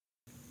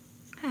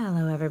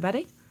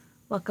everybody.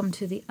 Welcome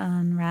to the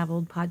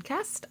Unraveled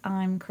podcast.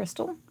 I'm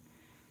Crystal.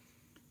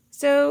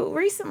 So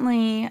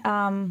recently,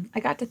 I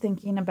got to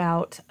thinking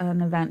about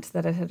an event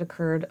that had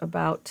occurred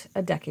about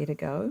a decade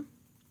ago.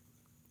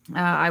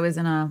 I was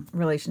in a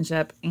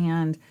relationship,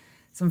 and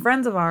some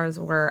friends of ours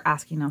were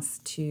asking us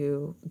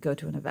to go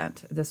to an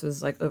event. This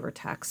was like over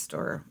text,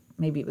 or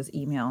maybe it was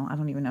email. I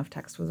don't even know if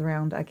text was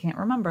around. I can't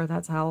remember.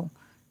 That's how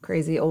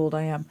crazy old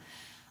I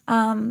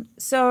am.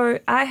 So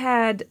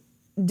I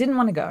didn't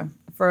want to go.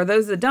 For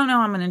those that don't know,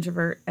 I'm an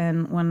introvert,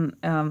 and when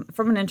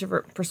from an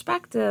introvert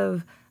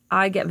perspective,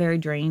 I get very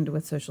drained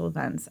with social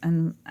events.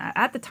 And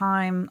at the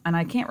time, and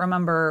I can't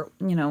remember,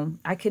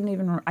 I couldn't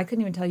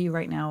even tell you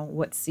right now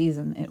what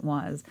season it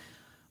was,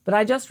 but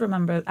I just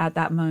remember at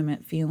that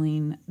moment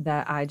feeling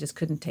that I just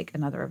couldn't take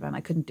another event.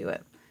 I couldn't do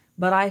it.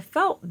 But I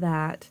felt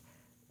that,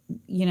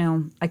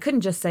 I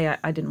couldn't just say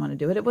I didn't want to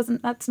do it.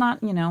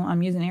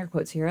 I'm using air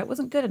quotes here. It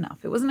wasn't good enough.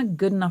 It wasn't a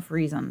good enough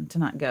reason to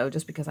not go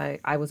just because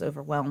I was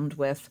overwhelmed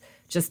with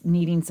just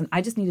needing I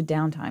just needed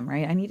downtime,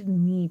 right? I needed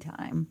me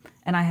time.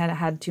 And I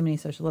had too many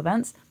social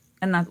events,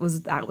 and that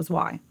was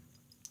why.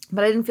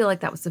 But I didn't feel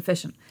like that was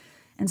sufficient.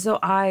 And so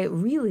I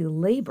really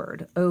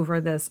labored over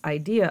this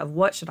idea of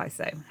what should I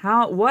say?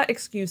 What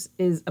excuse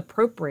is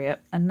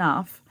appropriate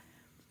enough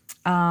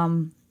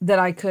that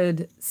I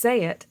could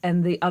say it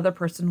and the other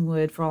person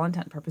would, for all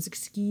intent and purpose,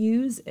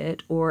 excuse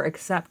it or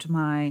accept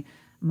my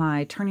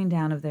turning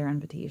down of their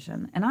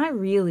invitation. And I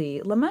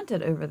really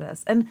lamented over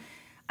this. And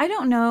I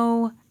don't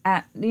know,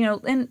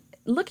 in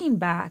looking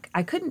back,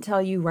 I couldn't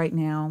tell you right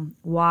now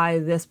why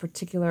this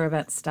particular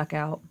event stuck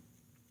out,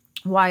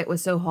 why it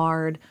was so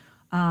hard.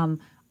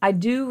 I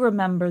do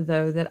remember,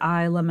 though, that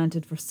I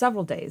lamented for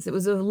several days. It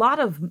was a lot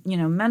of,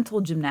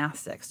 mental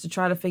gymnastics to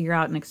try to figure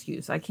out an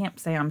excuse. I can't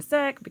say I'm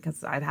sick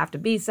because I'd have to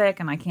be sick,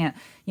 and I can't,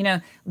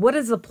 what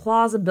is the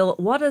plausible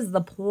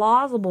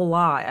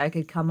lie I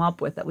could come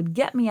up with that would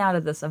get me out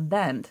of this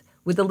event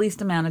with the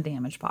least amount of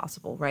damage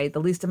possible, right? The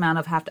least amount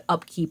of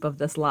upkeep of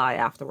this lie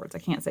afterwards. I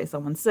can't say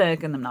someone's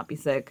sick and them not be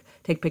sick,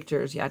 take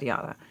pictures, yada,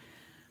 yada.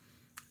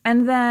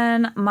 And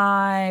then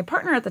my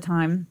partner at the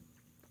time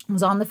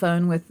was on the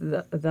phone with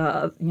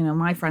the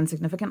my friend's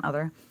significant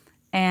other,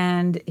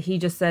 and he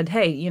just said,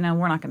 hey,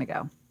 we're not going to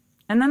go.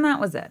 And then that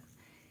was it.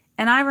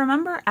 And I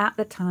remember at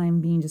the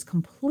time being just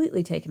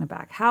completely taken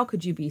aback. How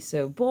could you be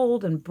so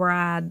bold and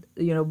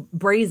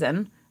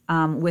brazen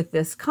with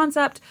this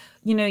concept?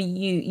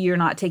 You're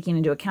not taking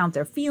into account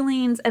their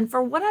feelings. And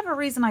for whatever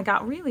reason, I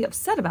got really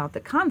upset about the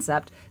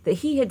concept that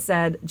he had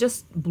said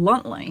just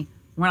bluntly,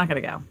 we're not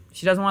going to go.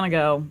 She doesn't want to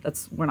go.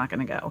 We're not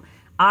going to go.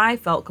 I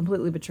felt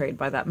completely betrayed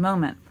by that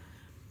moment.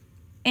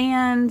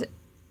 And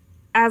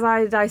as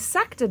I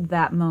dissected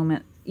that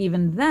moment,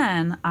 even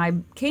then, I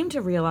came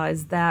to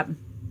realize that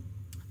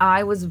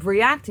I was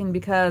reacting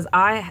because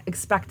I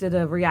expected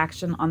a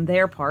reaction on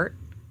their part,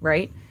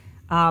 right?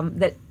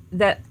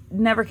 That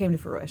never came to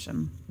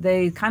fruition.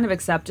 They kind of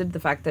accepted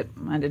the fact that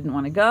I didn't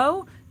want to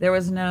go. There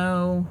was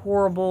no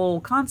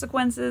horrible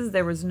consequences.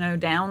 There was no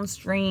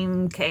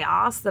downstream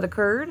chaos that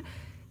occurred.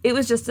 It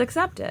was just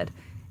accepted.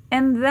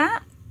 And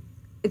that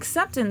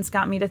acceptance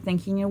got me to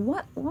thinking,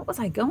 what was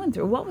I going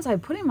through? What was I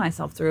putting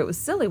myself through? It was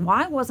silly.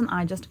 Why wasn't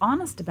I just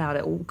honest about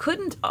it?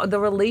 Couldn't the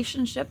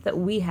relationship that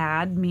we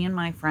had, me and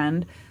my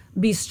friend,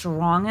 be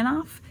strong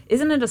enough?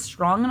 Isn't it a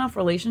strong enough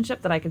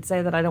relationship that I could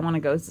say that I don't want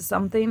to go to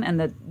something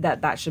and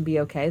that should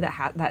be okay,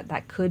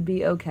 that could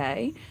be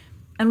okay?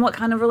 And what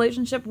kind of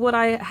relationship would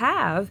I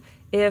have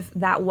if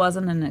that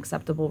wasn't an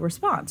acceptable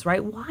response,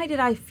 right? Why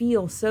did I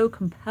feel so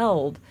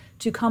compelled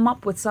to come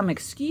up with some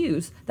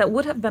excuse that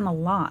would have been a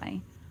lie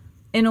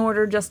in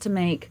order just to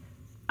make,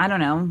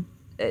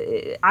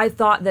 I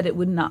thought that it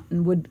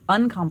would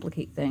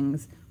uncomplicate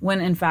things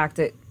when in fact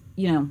it,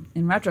 in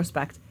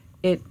retrospect,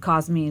 it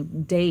caused me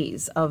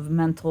days of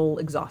mental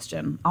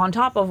exhaustion on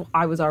top of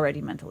I was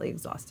already mentally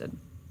exhausted.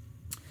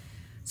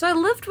 So I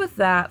lived with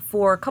that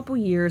for a couple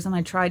years, and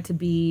I tried to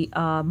be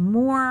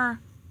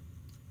more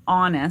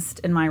honest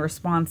in my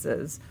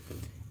responses.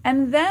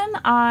 And then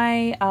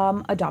I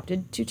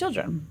adopted 2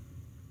 children.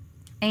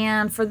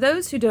 And for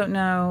those who don't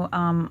know,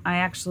 I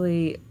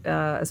actually,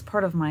 as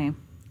part of my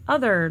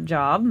other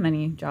job,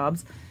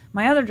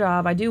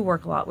 I do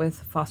work a lot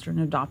with foster and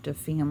adoptive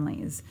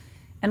families.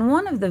 And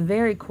one of the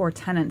very core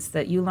tenets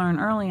that you learn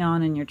early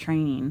on in your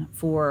training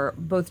for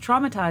both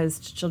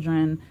traumatized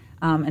children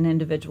and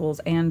individuals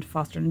and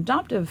foster and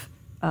adoptive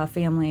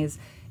families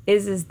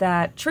is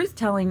that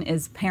truth-telling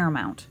is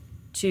paramount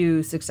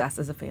to success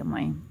as a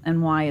family.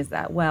 And why is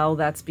that? Well,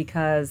 that's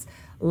because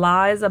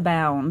lies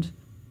abound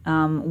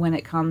when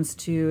it comes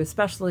to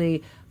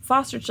especially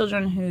foster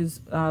children whose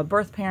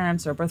birth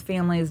parents or birth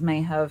families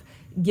may have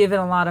given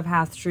a lot of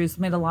half-truths,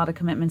 made a lot of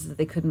commitments that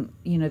they couldn't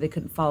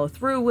follow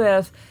through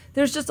with.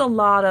 There's just a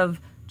lot of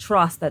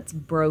trust that's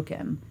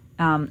broken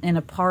in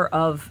a part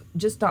of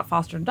just not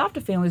foster and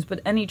adoptive families, but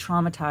any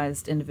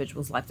traumatized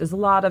individual's life. There's a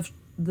lot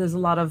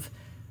of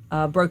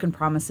broken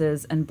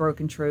promises and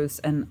broken truths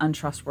and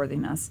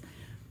untrustworthiness.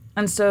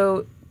 And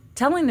so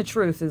telling the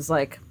truth is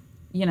like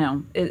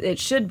it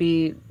should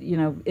be,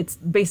 it's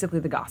basically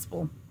the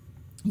gospel.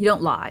 You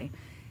don't lie.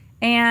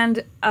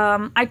 And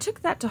I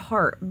took that to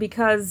heart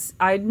because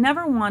I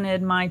never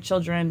wanted my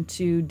children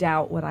to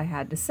doubt what I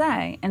had to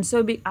say. And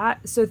so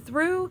so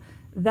through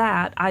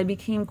that, I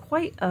became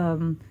quite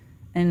a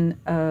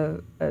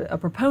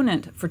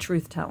proponent for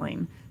truth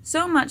telling.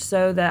 So much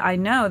so that I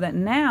know that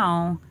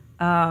now,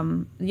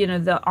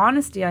 the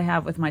honesty I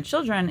have with my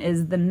children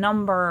is the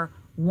number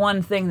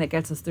one thing that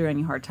gets us through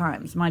any hard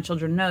times. My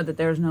children know that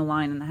there's no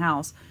lying in the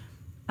house.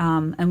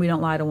 And we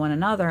don't lie to one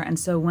another. And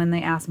so when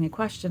they ask me a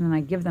question and I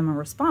give them a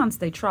response,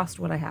 they trust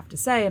what I have to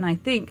say. And I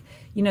think,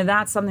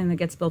 that's something that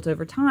gets built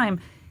over time.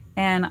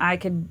 And I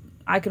could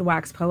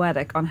wax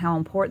poetic on how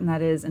important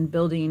that is in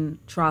building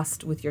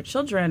trust with your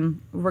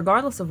children,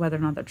 regardless of whether or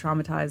not they're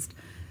traumatized.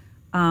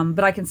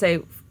 But I can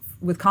say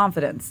with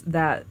confidence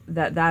that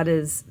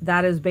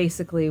is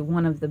basically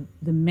one of the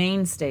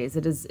mainstays.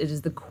 It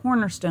is the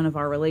cornerstone of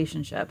our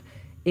relationship.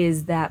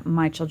 Is that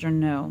my children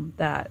know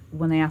that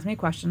when they ask me a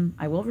question,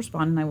 I will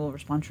respond, and I will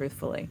respond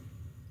truthfully.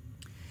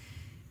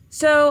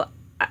 So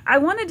I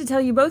wanted to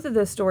tell you both of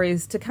those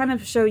stories to kind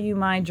of show you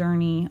my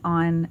journey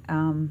on,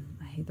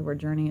 I hate the word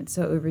journey, it's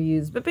so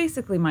overused, but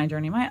basically my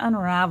journey, my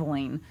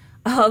unraveling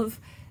of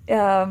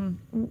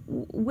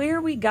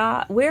where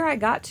I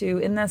got to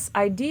in this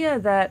idea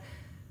that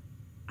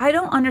I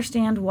don't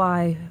understand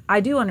why.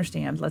 I do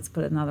understand, let's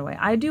put it another way.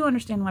 I do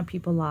understand why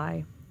people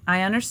lie.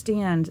 I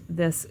understand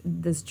this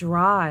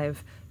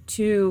drive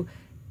to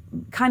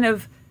kind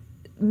of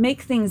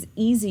make things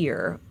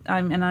easier,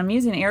 and I'm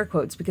using air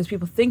quotes because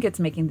people think it's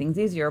making things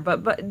easier.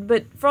 But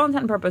for all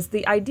intent and purpose,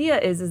 the idea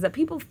is that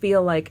people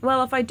feel like,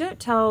 well, if I don't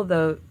tell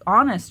the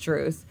honest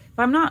truth, if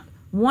I'm not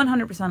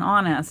 100%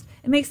 honest,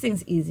 it makes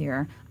things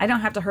easier. I don't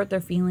have to hurt their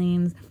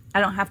feelings.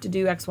 I don't have to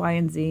do X, Y,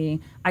 and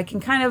Z. I can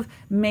kind of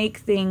make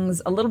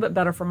things a little bit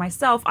better for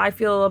myself. I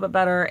feel a little bit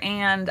better,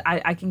 and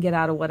I can get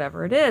out of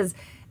whatever it is.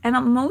 And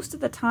most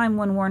of the time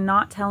when we're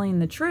not telling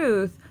the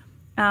truth,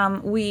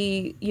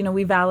 we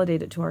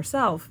validate it to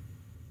ourselves.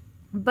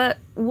 But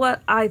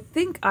what I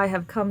think I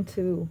have come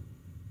to,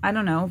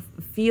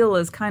 feel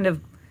is kind of,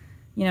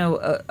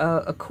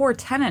 a core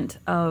tenet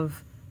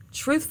of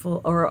truthful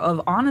or of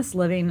honest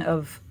living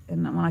and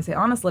when I say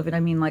honest living,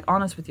 I mean like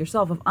honest with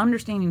yourself, of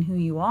understanding who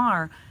you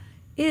are,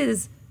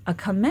 is a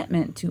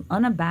commitment to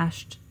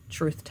unabashed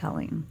truth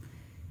telling.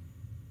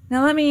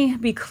 Now, let me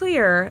be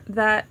clear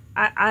that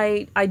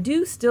I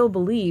do still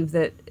believe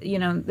that,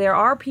 there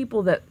are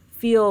people that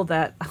feel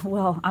that,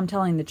 well, I'm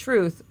telling the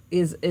truth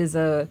is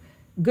a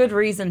good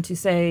reason to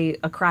say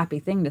a crappy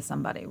thing to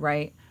somebody,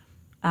 right?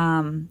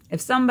 If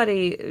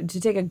somebody,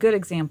 to take a good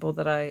example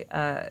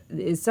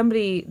is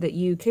somebody that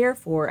you care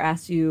for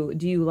asks you,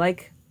 do you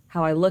like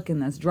how I look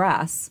in this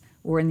dress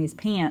or in these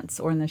pants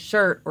or in this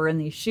shirt or in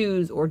these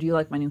shoes, or do you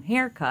like my new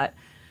haircut?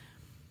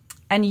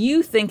 And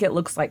you think it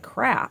looks like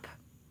crap.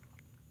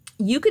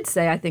 You could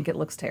say, I think it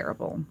looks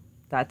terrible.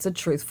 That's a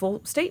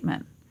truthful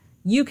statement.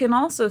 You can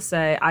also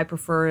say, I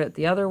prefer it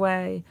the other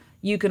way.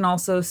 You can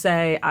also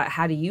say,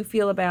 how do you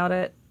feel about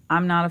it?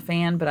 I'm not a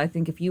fan, but I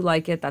think if you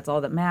like it, that's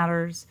all that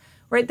matters.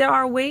 Right? There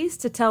are ways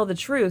to tell the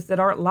truth that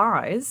aren't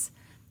lies,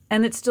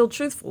 and it's still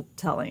truthful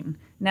telling.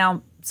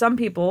 Now, some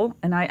people,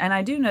 and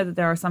I do know that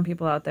there are some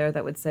people out there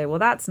that would say, well,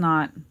 that's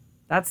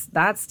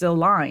still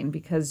lying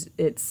because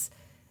it's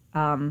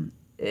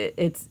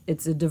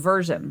a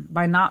diversion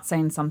by not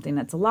saying something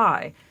that's a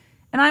lie.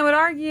 And I would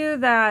argue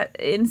that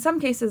in some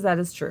cases that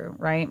is true,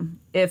 right?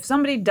 If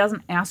somebody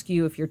doesn't ask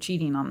you if you're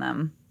cheating on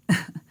them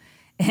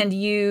and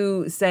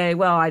you say,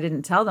 well, I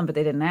didn't tell them, but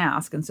they didn't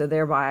ask, and so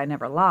thereby I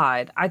never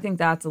lied, I think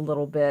that's a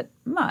little bit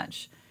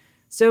much.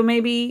 So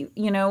maybe,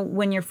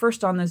 when you're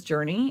first on this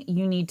journey,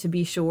 you need to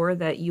be sure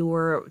that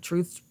you're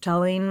truth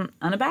telling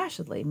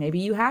unabashedly. Maybe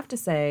you have to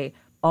say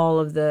all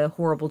of the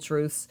horrible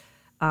truths,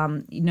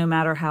 no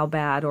matter how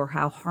bad or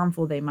how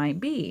harmful they might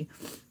be.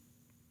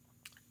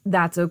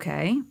 That's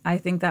okay. I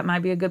think that might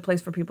be a good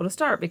place for people to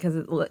start because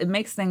it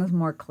makes things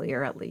more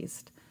clear, at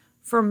least.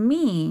 For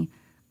me,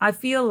 I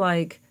feel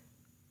like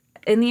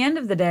in the end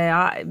of the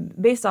day,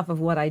 based off of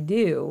what I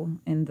do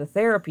in the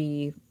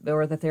therapy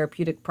or the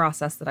therapeutic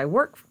process that I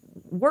work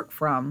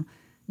from,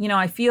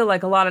 I feel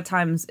like a lot of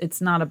times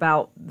it's not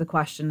about the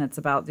question, it's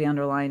about the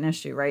underlying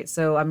issue, right?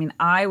 So,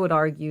 I would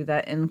argue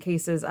that in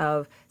cases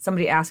of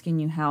somebody asking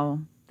you how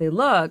they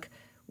look,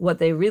 what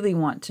they really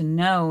want to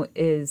know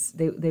is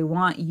they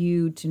want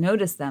you to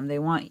notice them. They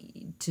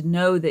want to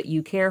know that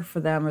you care for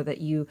them or that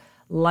you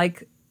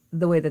like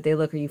the way that they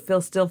look, or you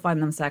still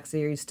find them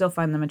sexy, or you still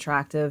find them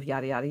attractive,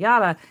 yada, yada,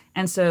 yada.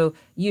 And so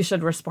you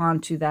should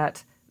respond to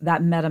that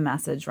meta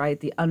message, right?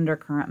 The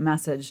undercurrent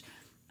message.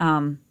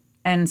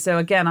 And so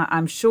again,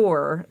 I'm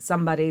sure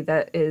somebody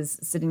that is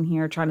sitting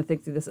here trying to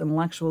think through this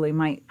intellectually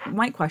might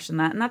question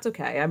that, and that's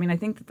okay. I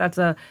think that that's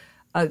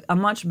a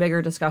much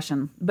bigger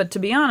discussion. But to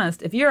be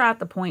honest, if you're at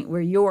the point where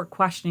you're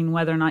questioning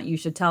whether or not you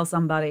should tell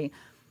somebody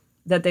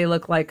that they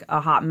look like a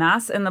hot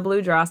mess in the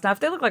blue dress, now if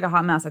they look like a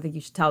hot mess, I think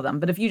you should tell them.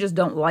 But if you just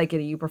don't like it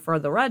or you prefer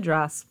the red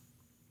dress,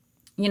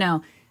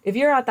 if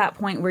you're at that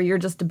point where you're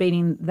just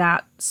debating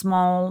that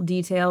small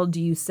detail,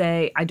 do you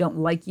say, I don't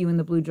like you in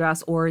the blue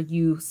dress, or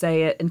you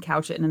say it and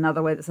couch it in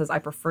another way that says, I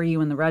prefer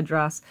you in the red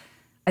dress,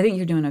 I think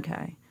you're doing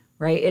okay,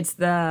 right? It's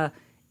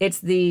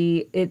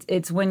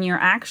when you're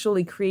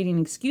actually creating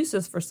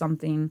excuses for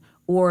something,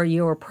 or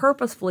you're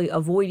purposefully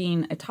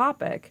avoiding a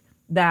topic,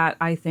 that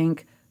I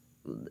think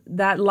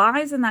that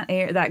lies in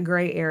that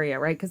gray area,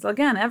 right? Because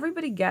again,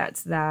 everybody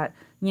gets that,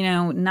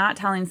 not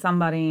telling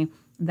somebody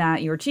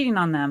that you're cheating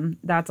on them,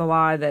 that's a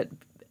lie that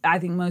I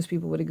think most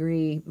people would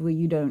agree. Well,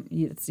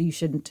 you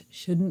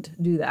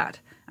shouldn't do that.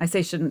 I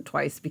say shouldn't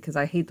twice because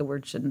I hate the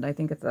word shouldn't. I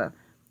think it's a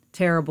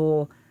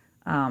terrible,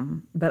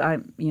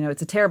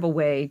 it's a terrible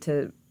way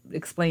to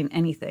explain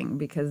anything,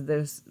 because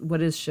there's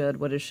what is should,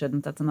 what is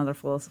shouldn't. That's another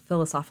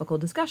philosophical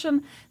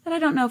discussion that I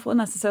don't know if we'll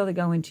necessarily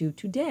go into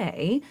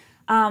today.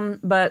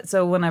 But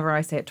so whenever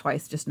I say it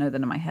twice, just know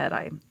that in my head,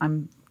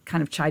 I'm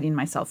kind of chiding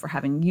myself for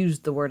having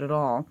used the word at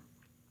all.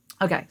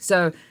 Okay,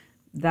 so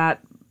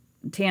that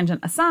tangent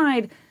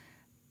aside,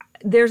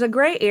 there's a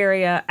gray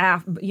area,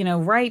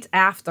 right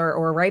after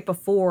or right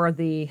before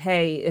the,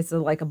 hey, it's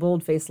like a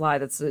bold-faced lie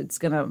it's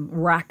going to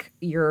wreck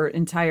your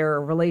entire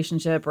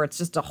relationship, or it's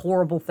just a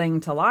horrible thing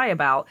to lie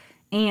about.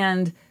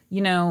 And,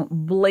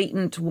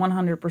 blatant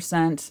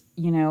 100%,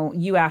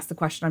 you ask the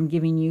question, I'm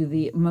giving you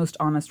the most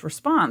honest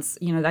response.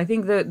 I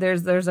think that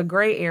there's a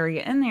gray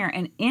area in there.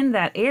 And in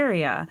that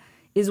area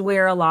is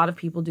where a lot of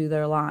people do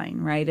their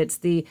lying, right? It's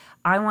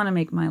I want to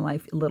make my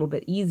life a little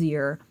bit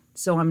easier,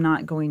 so I'm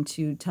not going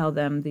to tell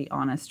them the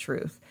honest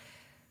truth.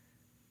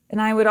 And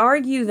I would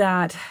argue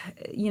that,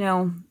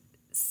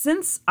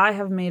 since I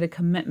have made a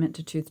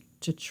commitment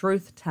to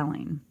truth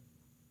telling,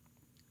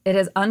 it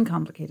has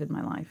uncomplicated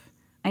my life.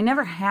 I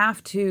never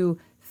have to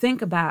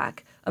think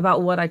back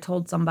about what I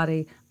told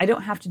somebody. I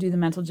don't have to do the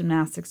mental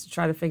gymnastics to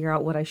try to figure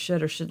out what I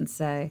should or shouldn't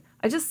say.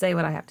 I just say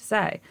what I have to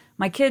say.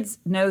 My kids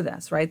know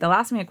this, right? They'll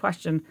ask me a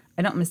question.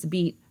 I don't miss a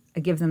beat. I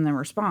give them the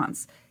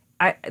response.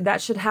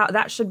 That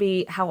should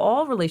be how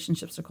all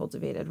relationships are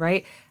cultivated,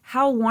 right?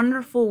 How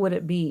wonderful would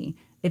it be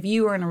if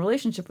you were in a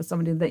relationship with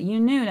somebody that you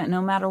knew that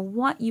no matter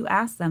what you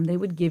asked them, they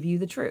would give you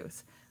the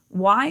truth?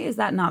 Why is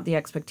that not the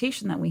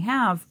expectation that we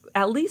have,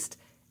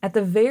 at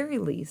the very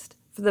least,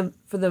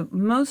 for the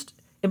most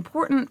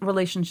important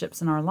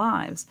relationships in our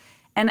lives?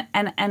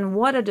 And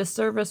what a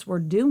disservice we're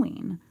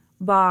doing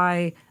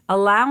by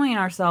allowing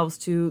ourselves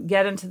to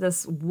get into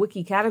this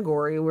wiki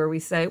category where we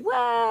say,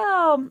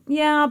 well,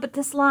 yeah, but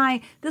this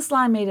lie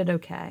made it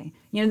okay.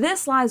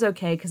 This lie's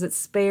okay because it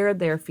spared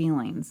their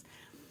feelings.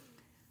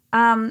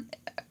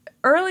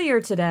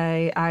 Earlier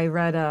today, I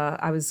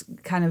was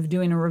kind of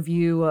doing a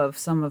review of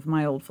some of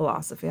my old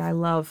philosophy. I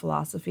love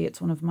philosophy.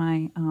 It's one of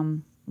my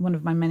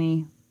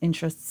many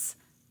interests.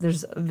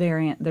 There's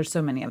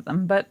so many of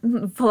them, but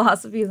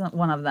philosophy isn't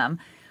one of them.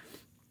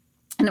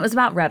 And it was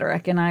about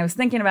rhetoric, and I was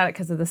thinking about it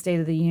because of the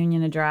State of the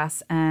Union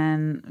address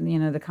and,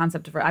 the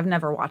concept of, I've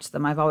never watched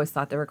them. I've always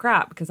thought they were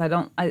crap because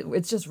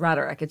it's just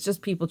rhetoric. It's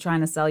just people trying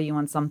to sell you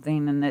on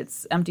something, and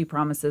it's empty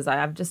promises.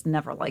 I've just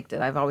never liked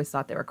it. I've always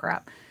thought they were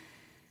crap.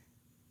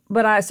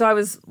 But I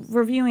was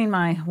reviewing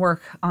my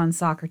work on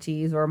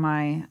Socrates, or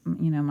my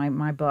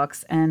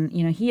books, and,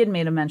 he had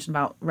made a mention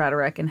about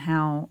rhetoric and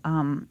how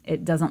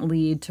it doesn't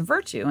lead to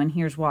virtue. And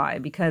here's why.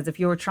 Because if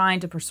you're trying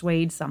to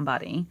persuade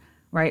somebody,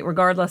 right,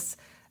 regardless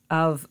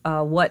of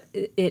what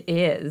it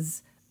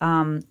is,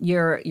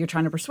 you're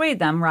trying to persuade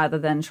them rather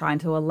than trying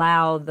to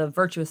allow the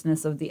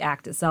virtuousness of the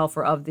act itself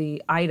or of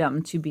the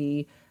item to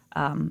be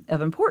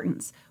of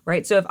importance,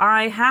 right? So if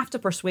I have to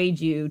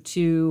persuade you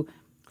to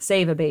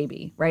save a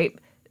baby, right?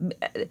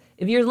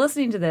 If you're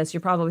listening to this, you're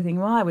probably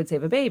thinking, well, I would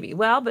save a baby.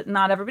 Well, but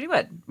not everybody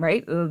would,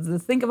 right?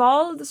 Think of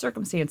all of the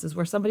circumstances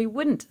where somebody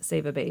wouldn't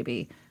save a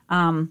baby.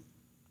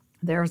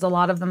 There's a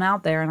lot of them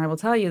out there, and I will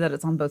tell you that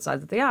it's on both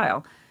sides of the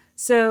aisle.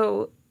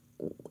 So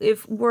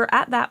if we're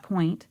at that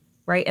point,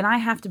 right, and I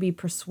have to be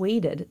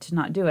persuaded to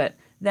not do it,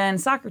 then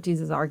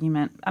Socrates'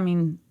 argument,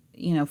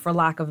 for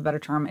lack of a better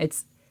term,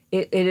 it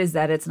is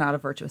that it's not a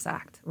virtuous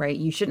act, right?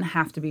 You shouldn't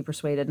have to be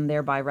persuaded, and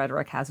thereby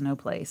rhetoric has no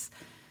place.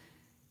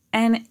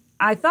 And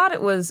I thought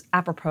it was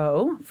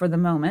apropos for the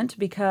moment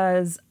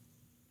because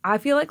I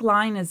feel like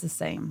lying is the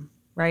same,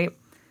 right?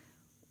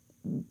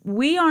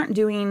 We aren't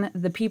doing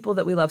the people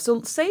that we love.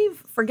 So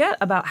forget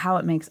about how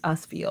it makes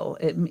us feel.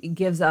 It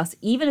gives us,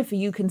 even if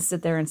you can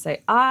sit there and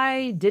say,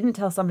 I didn't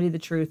tell somebody the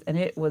truth and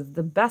it was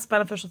the best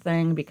beneficial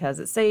thing because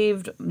it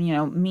saved,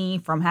 me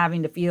from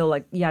having to feel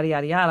like yada,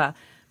 yada, yada.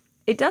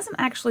 It doesn't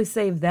actually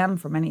save them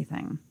from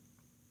anything.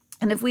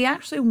 And if we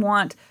actually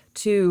want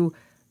to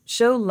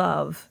show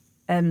love,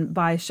 and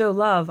by show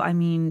love, I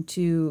mean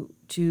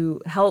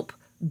to help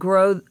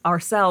grow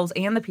ourselves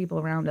and the people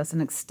around us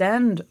and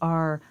extend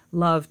our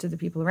love to the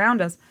people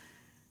around us,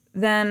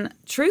 then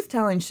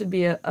truth-telling should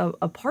be a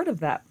part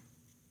of that.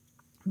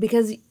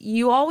 Because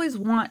you always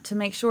want to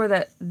make sure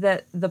that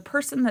the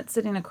person that's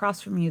sitting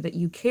across from you that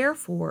you care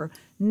for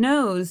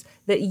knows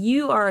that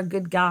you are a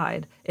good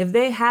guide. If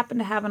they happen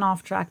to have an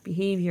off-track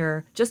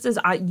behavior, just as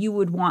you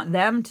would want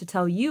them to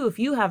tell you if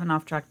you have an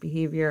off-track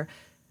behavior,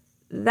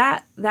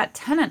 that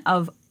tenet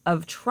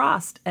of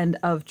trust and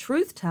of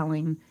truth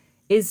telling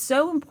is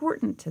so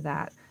important to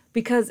that,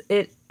 because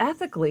it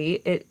ethically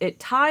it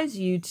ties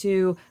you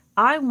to,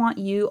 I want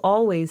you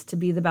always to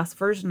be the best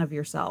version of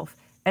yourself.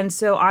 And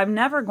so I'm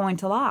never going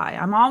to lie.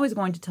 I'm always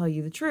going to tell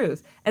you the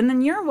truth. And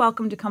then you're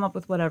welcome to come up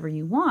with whatever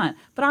you want,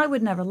 but I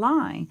would never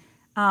lie.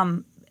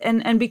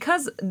 And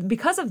because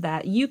of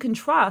that, you can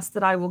trust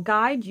that I will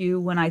guide you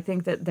when I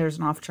think that there's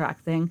an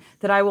off-track thing,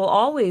 that I will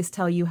always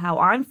tell you how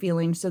I'm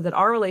feeling so that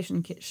our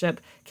relationship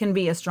can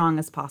be as strong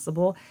as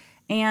possible,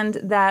 and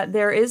that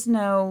there is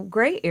no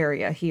gray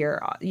area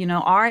here.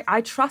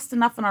 I trust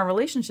enough in our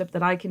relationship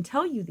that I can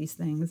tell you these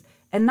things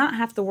and not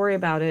have to worry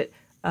about it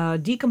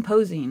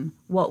decomposing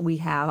what we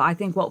have. I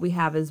think what we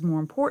have is more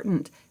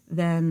important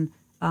than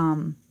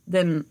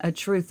a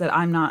truth that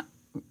I'm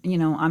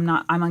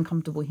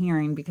uncomfortable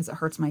hearing because it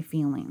hurts my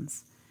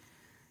feelings.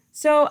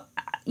 So,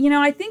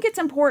 I think it's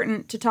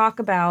important to talk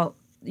about,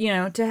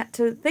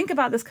 to think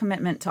about this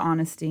commitment to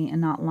honesty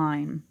and not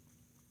lying.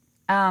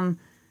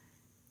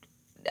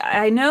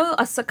 I know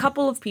a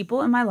couple of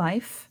people in my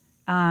life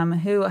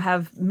who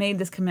have made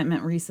this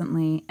commitment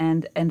recently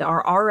and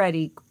are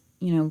already,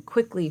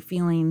 quickly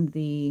feeling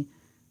the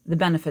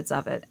benefits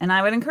of it. And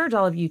I would encourage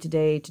all of you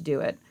today to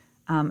do it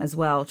as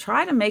well.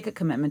 Try to make a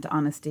commitment to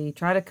honesty.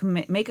 Try to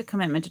make a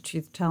commitment to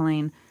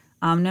truth-telling,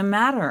 no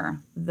matter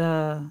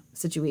the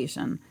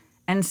situation,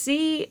 and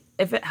see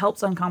if it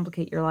helps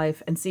uncomplicate your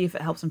life and see if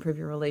it helps improve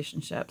your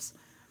relationships.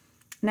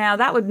 Now,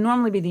 that would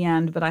normally be the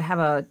end, but I have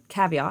a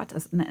caveat,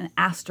 an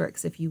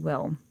asterisk, if you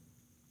will,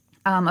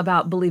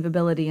 about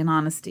believability and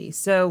honesty.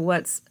 So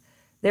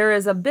there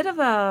is a bit of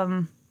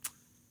a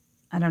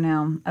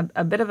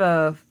bit of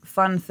a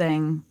fun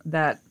thing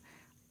that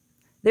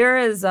there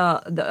is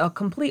a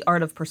complete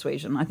art of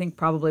persuasion. I think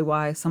probably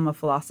why some of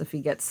philosophy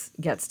gets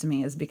to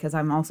me is because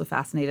I'm also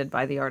fascinated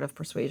by the art of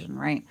persuasion,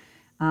 right?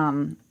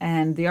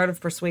 And the art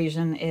of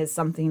persuasion is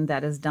something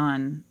that is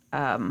done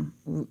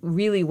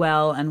really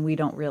well, and we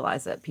don't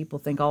realize it. People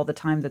think all the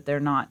time that they're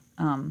not,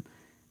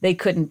 they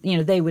couldn't,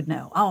 they would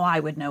know. Oh, I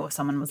would know if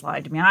someone was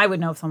lying to me. I would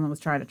know if someone was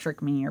trying to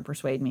trick me or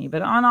persuade me.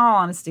 But in all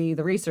honesty,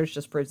 the research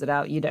just proves it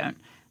out. You don't.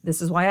 This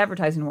is why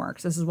advertising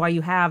works. This is why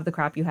you have the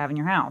crap you have in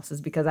your house,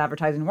 is because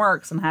advertising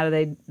works. And how do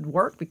they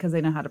work? Because they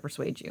know how to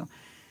persuade you.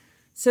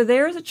 So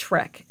there is a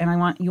trick, and I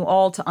want you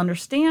all to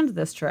understand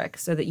this trick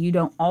so that you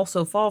don't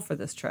also fall for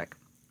this trick,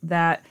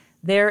 that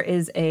there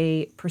is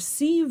a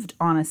perceived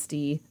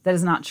honesty that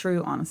is not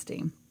true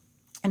honesty.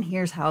 And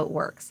here's how it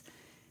works.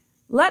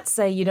 Let's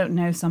say you don't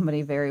know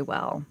somebody very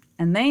well,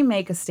 and they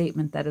make a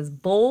statement that is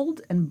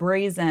bold and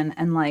brazen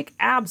and like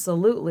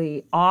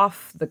absolutely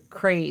off the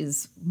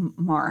craze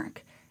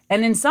mark.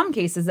 And in some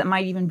cases, it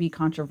might even be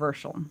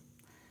controversial.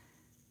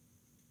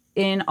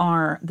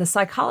 The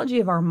psychology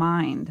of our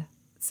mind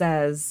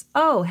says,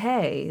 oh,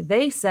 hey,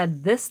 they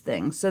said this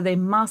thing, so they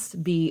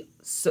must be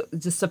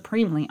just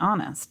supremely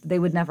honest. They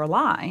would never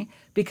lie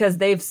because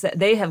they're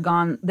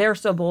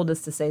so bold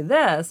as to say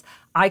this.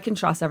 I can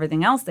trust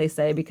everything else they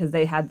say because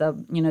they had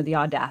the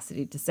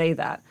audacity to say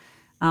that.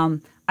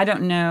 I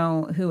don't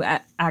know who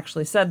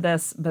actually said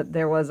this, but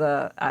there was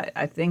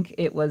I think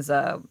it was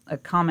a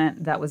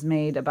comment that was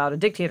made about a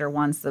dictator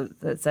once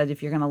that said,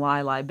 if you're going to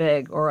lie, lie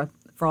big, or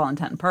for all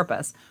intent and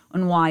purpose.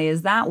 And why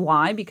is that?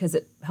 Why? Because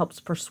it helps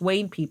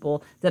persuade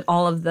people that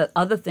all of the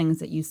other things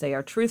that you say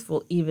are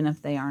truthful, even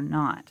if they are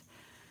not.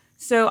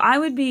 So I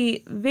would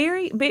be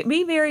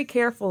very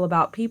careful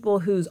about people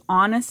whose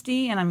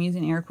honesty, and I'm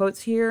using air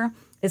quotes here,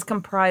 is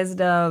comprised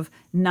of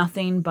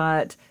nothing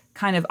but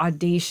kind of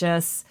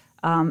audacious,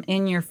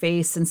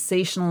 in-your-face,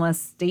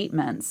 sensationalist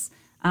statements.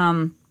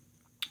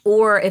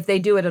 Or if they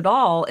do it at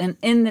all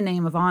in the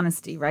name of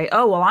honesty, right?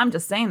 Oh, well, I'm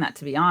just saying that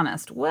to be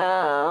honest.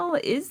 Well,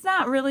 is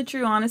that really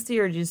true honesty,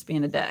 or just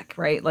being a dick,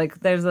 right?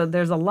 Like there's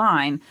a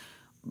line.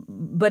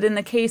 But in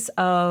the case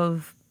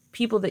of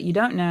people that you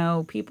don't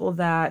know, people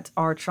that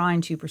are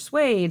trying to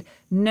persuade,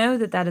 know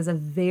that is a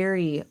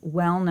very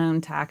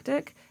well-known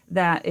tactic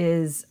that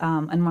is,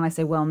 and when I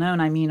say well-known,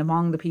 I mean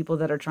among the people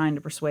that are trying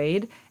to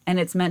persuade, and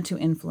it's meant to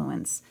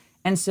influence.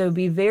 And so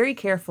be very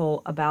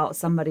careful about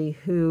somebody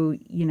who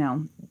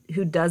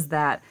does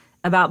that,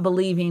 about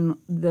believing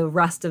the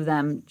rest of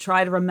them.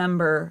 Try to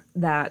remember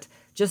that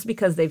just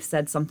because they've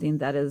said something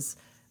that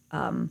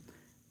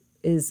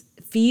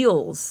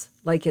feels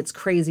like it's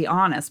crazy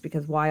honest,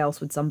 because why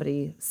else would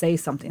somebody say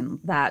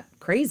something that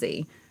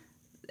crazy,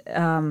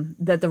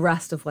 that the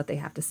rest of what they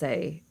have to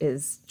say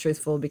is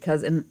truthful,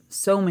 because in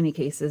so many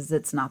cases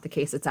it's not the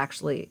case. It's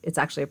actually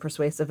a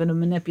persuasive and a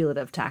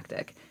manipulative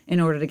tactic in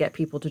order to get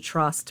people to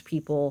trust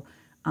people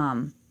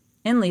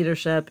in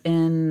leadership,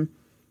 in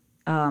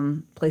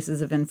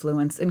places of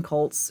influence, in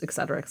cults, et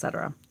cetera, et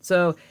cetera.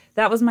 So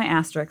that was my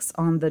asterisk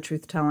on the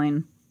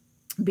truth-telling.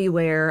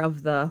 Beware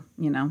of the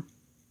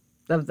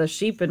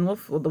sheep and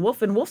wolf, the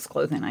wolf in wolf's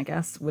clothing, I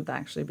guess, would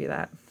actually be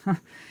that.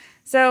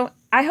 So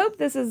I hope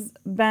this has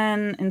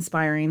been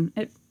inspiring.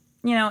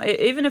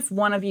 Even if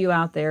one of you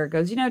out there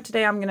goes,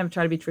 today I'm going to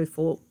try to be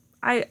truthful,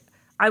 I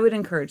would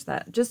encourage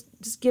that.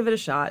 Just give it a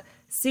shot.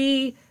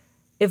 See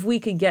if we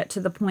could get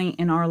to the point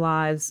in our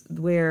lives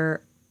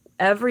where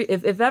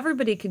if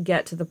everybody could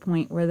get to the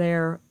point where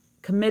they're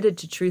committed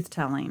to truth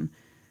telling,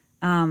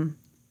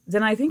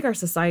 then I think our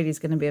society is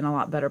going to be in a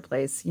lot better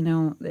place.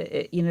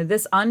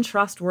 This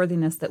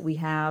untrustworthiness that we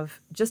have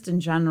just in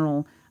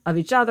general of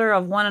each other,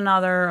 of one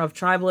another, of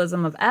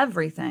tribalism, of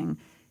everything,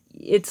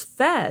 it's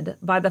fed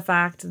by the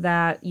fact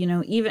that,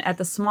 even at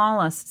the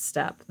smallest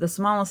step,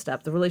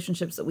 the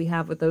relationships that we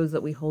have with those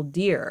that we hold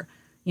dear,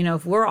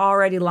 if we're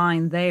already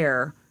lying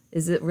there,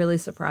 is it really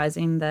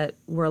surprising that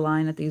we're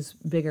lying at these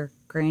bigger,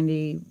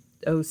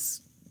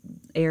 grandiose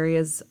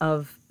areas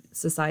of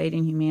society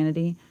and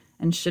humanity?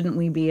 And shouldn't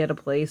we be at a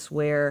place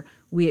where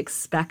we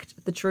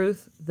expect the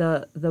truth,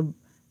 the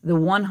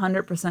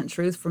 100%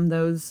 truth from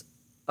those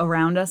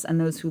around us and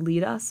those who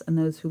lead us and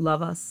those who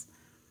love us?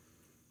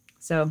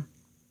 So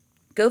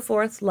go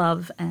forth,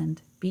 love,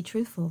 and be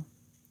truthful.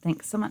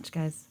 Thanks so much,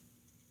 guys.